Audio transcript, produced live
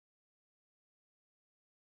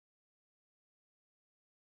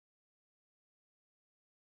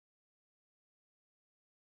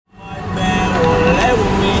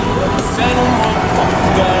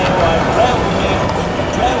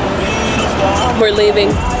We're leaving.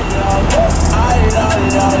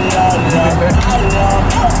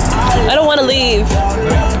 I don't want to leave.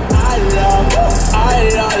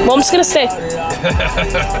 Well, I'm just gonna stay.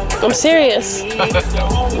 I'm serious.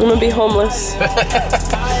 I'm gonna be homeless.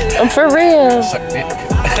 I'm for real.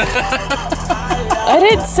 I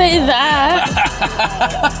didn't say that.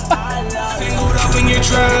 Singled up in your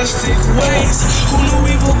drastic ways. Who knew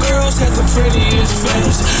evil girls had the prettiest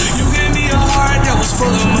face? You gave me a heart that was full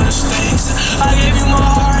of mistakes. I gave you my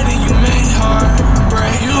heart and you made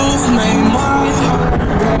heartbreak. You made my heart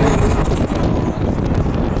break.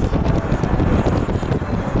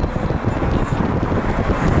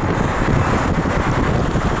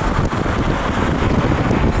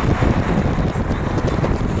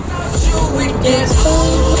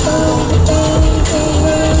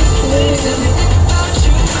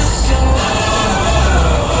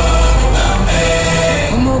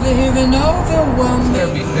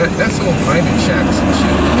 That's old mining shacks and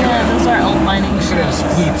shit. Yeah, those are old mining shacks. Look at those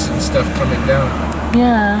fleets and stuff coming down.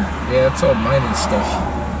 Yeah. Yeah, it's all mining stuff.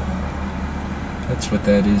 That's what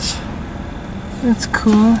that is. That's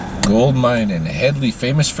cool. Gold mining. Headley,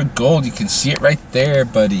 famous for gold. You can see it right there,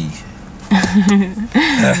 buddy.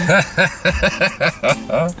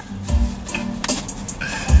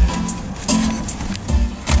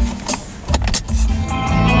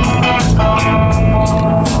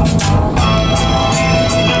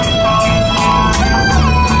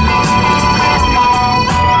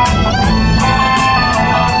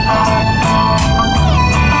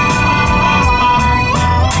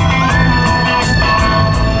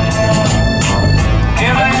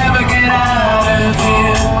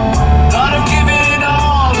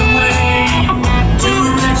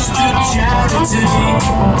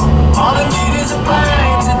 All I need is a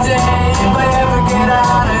pint today. If I ever get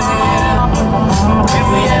out of here, if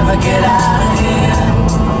we ever get out of here.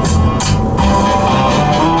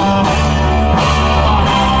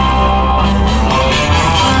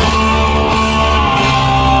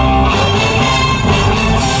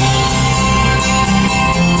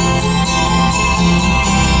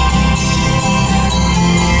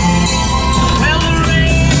 Well, the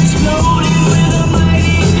rain's floating with a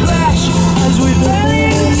mighty crash as we fell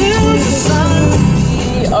into the sun.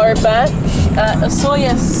 We are back at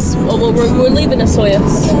Osoyoos. Oh, well, we're leaving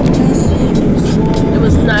Osoyoos. It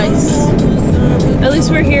was nice. At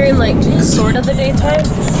least we're here in like sort of the daytime.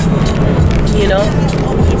 You know?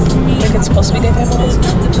 Like it's supposed to be daytime almost.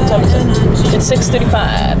 What time is it? It's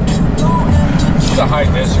 6:35. It's the high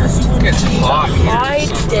desert. It's hot here. High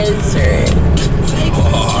desert.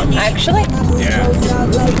 Hot. Actually? Yeah.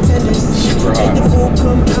 Super hot.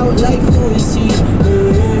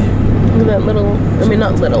 Look at that little, I mean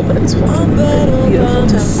not little, but it's fucking beautiful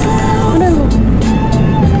town. Whatever.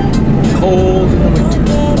 Cold in the winter.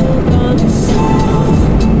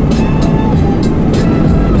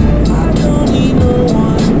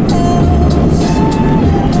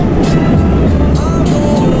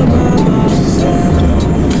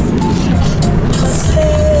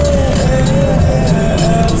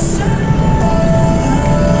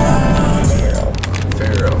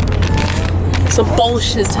 Some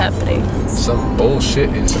bullshit's happening. Some bullshit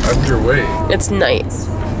is underway. It's night,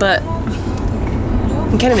 but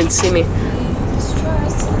you can't even see me. Yeah.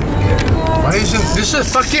 Why isn't this is a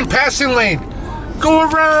fucking passing lane? Go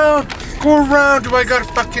around, go around. Do I gotta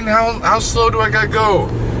fucking how slow do I gotta go?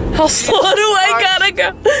 How slow do I gotta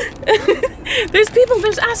go?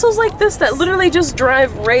 There's assholes like this that literally just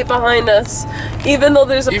drive right behind us, even though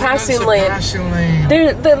there's a passing lane.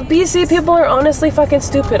 The BC people are honestly fucking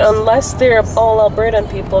stupid, unless they're all Albertan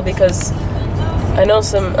people, because I know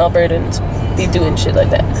some Albertans be doing shit like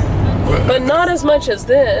that. But not as much as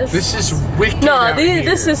this. This is wicked. No,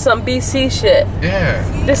 this is some BC shit. Yeah.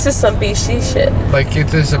 This is some BC shit. Like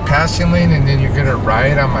if there's a passing lane and then you're gonna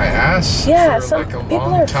ride on my ass. Yeah, for some like a people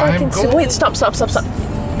long are time. fucking stupid. Wait, stop.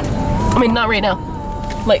 I mean, not right now.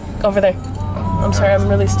 Like over there. I'm sorry, I'm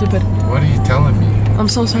really stupid. What are you telling me? I'm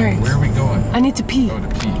so sorry. Where are we going? I need to pee. Oh, to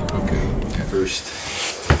pee. Okay. First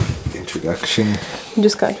introduction. We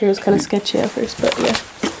just got here. It was kind of sketchy at first, but yeah.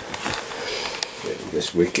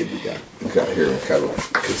 This wicked we got here in Cuddle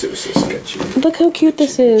because it was so sketchy. Look how cute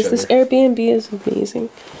this is. This Airbnb is amazing.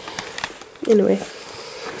 Anyway,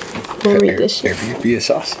 we'll read this shit. Airbnb is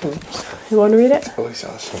awesome. You want to read it? Always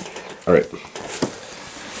awesome. All right.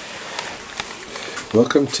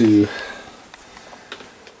 Welcome to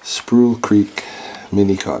Spruce Creek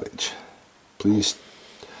Mini Cottage. Please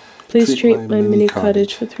treat my mini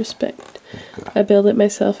cottage with respect. Okay. I built it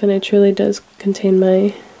myself, and it truly does contain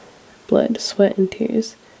my blood, sweat, and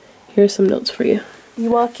tears. Here are some notes for you. You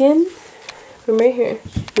walk in, from right here.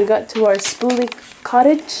 We got to our Spoolie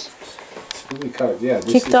Cottage. Spoolie Cottage, yeah.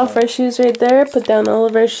 Kicked off our shoes right there, put down all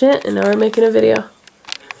of our shit, and now we're making a video.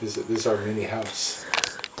 This is our mini house.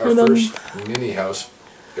 Our first mini house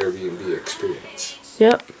Airbnb experience.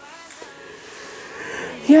 Yep.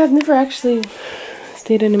 Yeah, I've never actually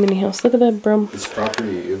stayed in a mini house. Look at that broom. This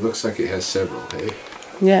property, it looks like it has several, hey?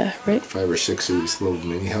 Yeah, right? 5 or 6 of these little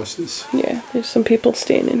mini houses. Yeah, there's some people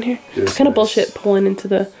staying in here. It's kind of bullshit pulling into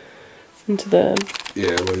the...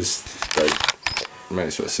 Yeah, it was like... Might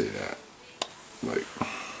as well say that. Like...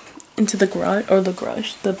 Into the garage, or the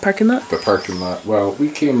garage, the parking lot? The parking lot. Well, we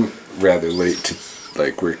came rather late to...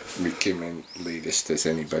 Like, we came in latest as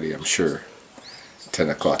anybody, I'm sure. 10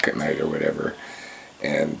 o'clock at night or whatever.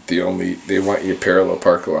 And they want you to parallel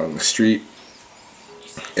park along the street.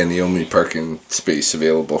 And the only parking space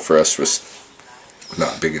available for us was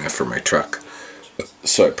not big enough for my truck.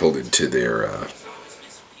 So I pulled into their,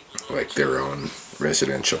 like their own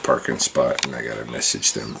residential parking spot, and I gotta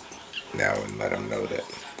message them now and let them know that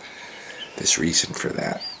there's reason for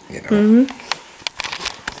that, you know.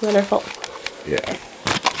 It's not our fault. Yeah.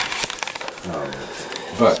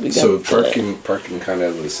 But, so parking kind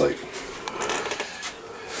of was like,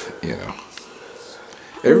 you know.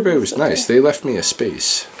 Everybody was nice. They left me a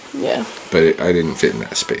space. Yeah. But I didn't fit in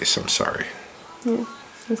that space. I'm sorry. Yeah.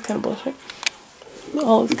 It's kind of bullshit.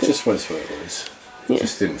 All is It good. just was what it was. Yeah. It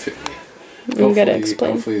just didn't fit me. You gotta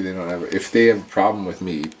explain. Hopefully they don't have... If they have a problem with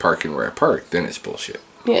me parking where I park, then it's bullshit.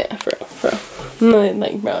 Yeah, bro. No,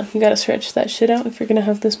 like, bro, you gotta stretch that shit out if you're gonna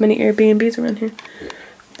have this many Airbnbs around here. Yeah.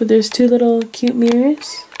 But there's 2 little cute mirrors.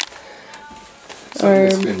 Something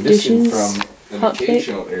that's been missing dishes, from an hot plate.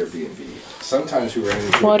 occasional Airbnb. Sometimes we run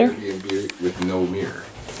into an Water. Airbnb with no mirror,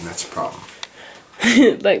 and that's a problem.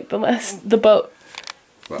 Like the boat.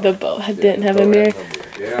 Well, The boat yeah, didn't have the a boat had mirror. no mirror.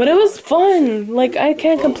 Yeah. But it was fun. Like, I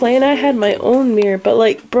can't complain. I had my own mirror. But,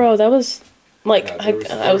 like, bro, that was... Like, Yeah, I was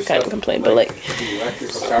kind of stuff complaining, but, like... The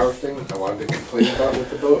electrical power thing I wanted to complain about with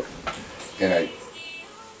the boat, and I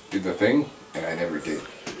did the thing, and I never did.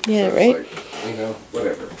 Yeah, so right? It's like, you know,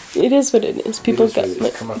 whatever. It is what it is. People It is what got... it is.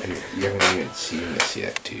 Like, Come up here. You haven't even seen this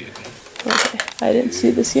yet, dude. okay. I didn't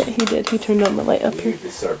see this yet. He did. He turned on the light up here.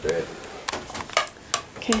 This is our bed.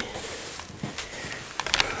 Okay.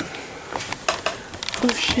 Oh,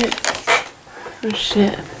 shit. Oh,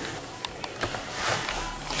 shit.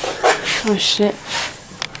 Oh, shit.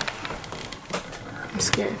 I'm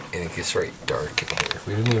scared. And it gets right dark in here.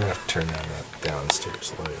 We didn't even have to turn on that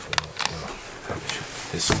downstairs light if we want. No, probably should.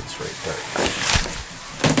 This one's right dark.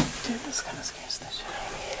 Dude, this kind of scares the shit out of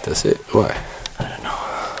me. Does it? Why? I don't know.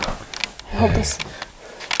 I hope this...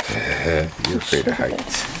 You're afraid of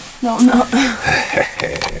heights. No, I'm not.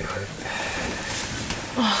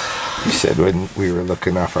 You said when we were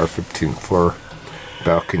looking off our 15th floor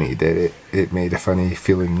balcony that it made a funny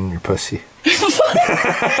feeling in your pussy. You're not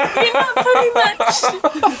putting that shit.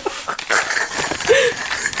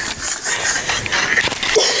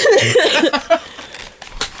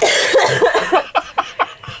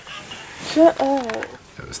 Shut up.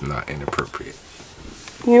 That was not inappropriate.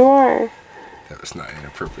 You are. That was not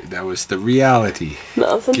inappropriate. That was the reality.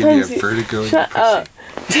 No, Give you sometimes a vertigo in your Shut pussy. up.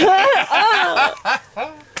 Shut up.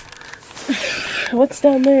 What's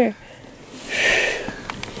down there?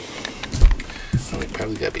 Well, we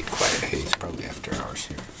probably gotta be quiet. Hey, it's probably after hours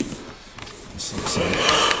here.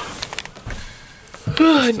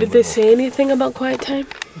 Did they say anything about quiet time?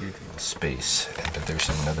 Space, but there's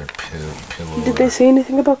another pillow. Did they say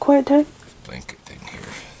anything about quiet time? Blanket thing here.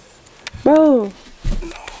 Bro.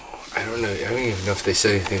 I don't know. I don't even know if they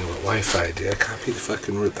said anything about Wi-Fi. Did I copy the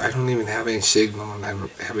fucking rule? I don't even have any signal, and I don't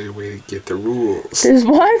have any way to get the rules. There's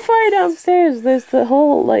Wi-Fi downstairs. There's the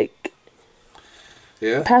whole, like,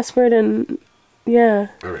 Yeah? password and, yeah.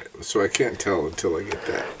 Alright, so I can't tell until I get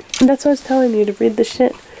that. And that's what I was telling you, to read the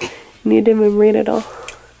shit. You need to even read it all.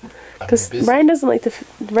 Because Ryan doesn't like to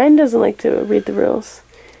read the rules.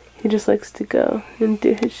 He just likes to go and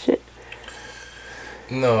do his shit.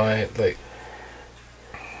 No, I don't know.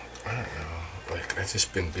 Like, I've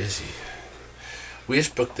just been busy. We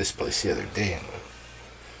just booked this place the other day.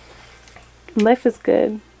 And Life is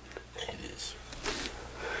good. it is.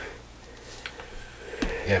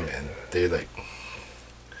 Yeah, man. They're like...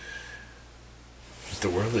 The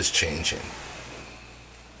world is changing.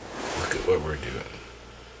 Look at what we're doing.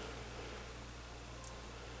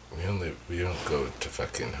 We don't go to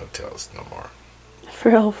fucking hotels no more. For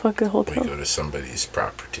a whole fucking We hotel. go to somebody's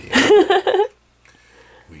property.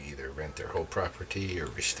 We either rent their whole property or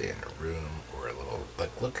we stay in a room or a little...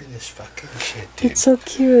 Like, look at this fucking shit, dude. It's so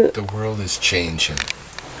cute. The world is changing.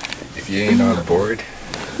 If you ain't on board...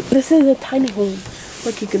 This is a tiny home.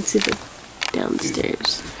 Look, you can see the down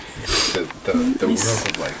downstairs. The world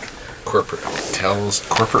of like corporate hotels,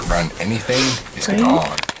 corporate run anything is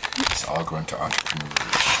gone. It's all going to entrepreneurs.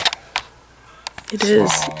 It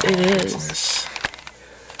is. It is. Business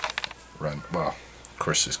run. Well, of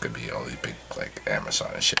course, there's gonna be all these big like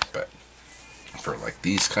Amazon and shit, but for like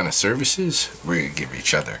these kind of services, we're gonna give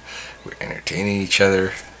each other. We're entertaining each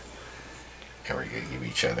other, and we're gonna give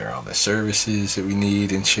each other all the services that we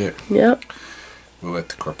need and shit. Yep. We'll let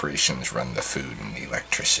the corporations run the food and the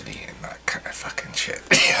electricity and that kind of fucking shit.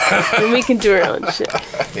 And we can do our own shit.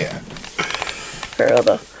 Yeah. For real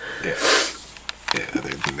though. Yeah. Yeah,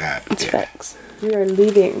 other than that. It's facts. We are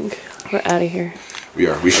leaving. We're out of here. We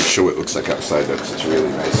are. We should show what it looks like outside though, because it's really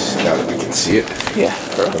nice now that we can see it. Yeah.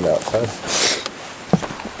 From outside.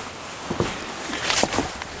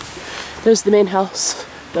 There's the main house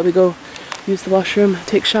that we go use the washroom,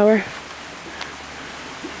 take shower.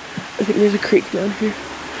 I think there's a creek down here.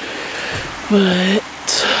 But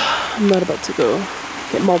I'm not about to go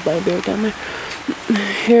get mauled by a bear down there.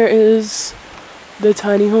 Here is the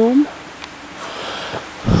tiny home.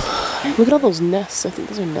 Look at all those nests. I think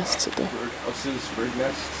those are nests up there. Bird houses, bird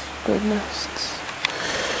nests. Bird nests.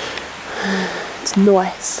 It's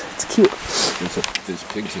nice. It's cute. There's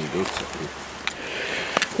pigs and goats up here.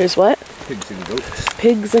 There's what? Pigs and goats.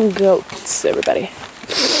 Pigs and goats, everybody.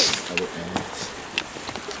 Other animals.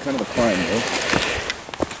 It's kind of a climb, though.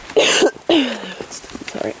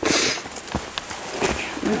 Sorry.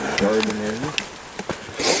 Garden area.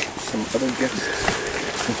 Some other guests.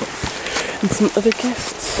 And some other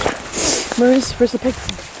guests. Where's the pigs?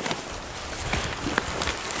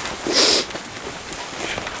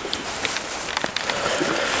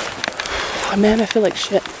 Oh man, I feel like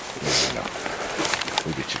shit. Yeah, I know.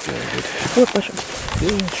 We'll get you feeling good. Oh, look, mushroom.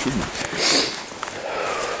 Yeah, sure.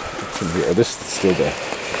 From here. Oh, this is still the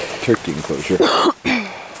turkey enclosure.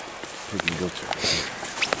 Turkey enclosure.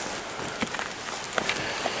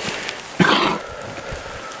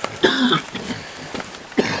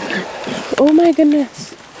 Oh my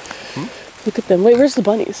goodness. Look at them. Wait, where's the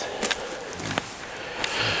bunnies?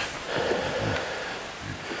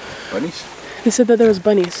 Bunnies? They said that there was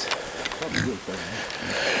bunnies.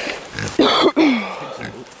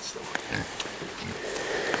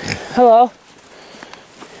 Hello?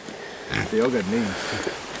 They all got names.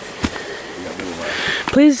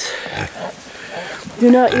 Please do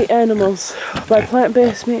not eat animals. Buy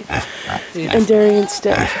plant-based meat and dairy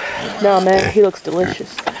instead. No, man, he looks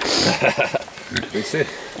delicious. They said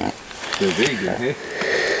they're vegan, hey?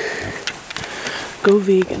 Go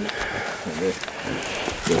vegan.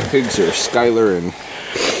 The pigs are Skylar and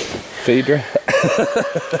Phaedra.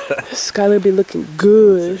 Skylar be looking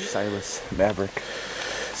good. Silas, Maverick,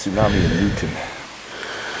 Tsunami, and Newton.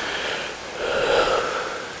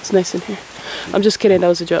 It's nice in here. I'm just kidding, that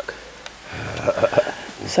was a joke.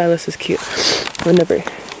 Silas is cute. I would never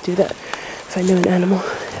do that. If I knew an animal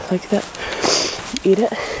like that, eat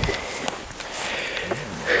it.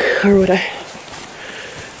 Or would I?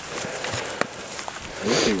 I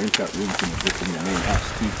wish they rent out rooms in the main house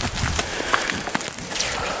too.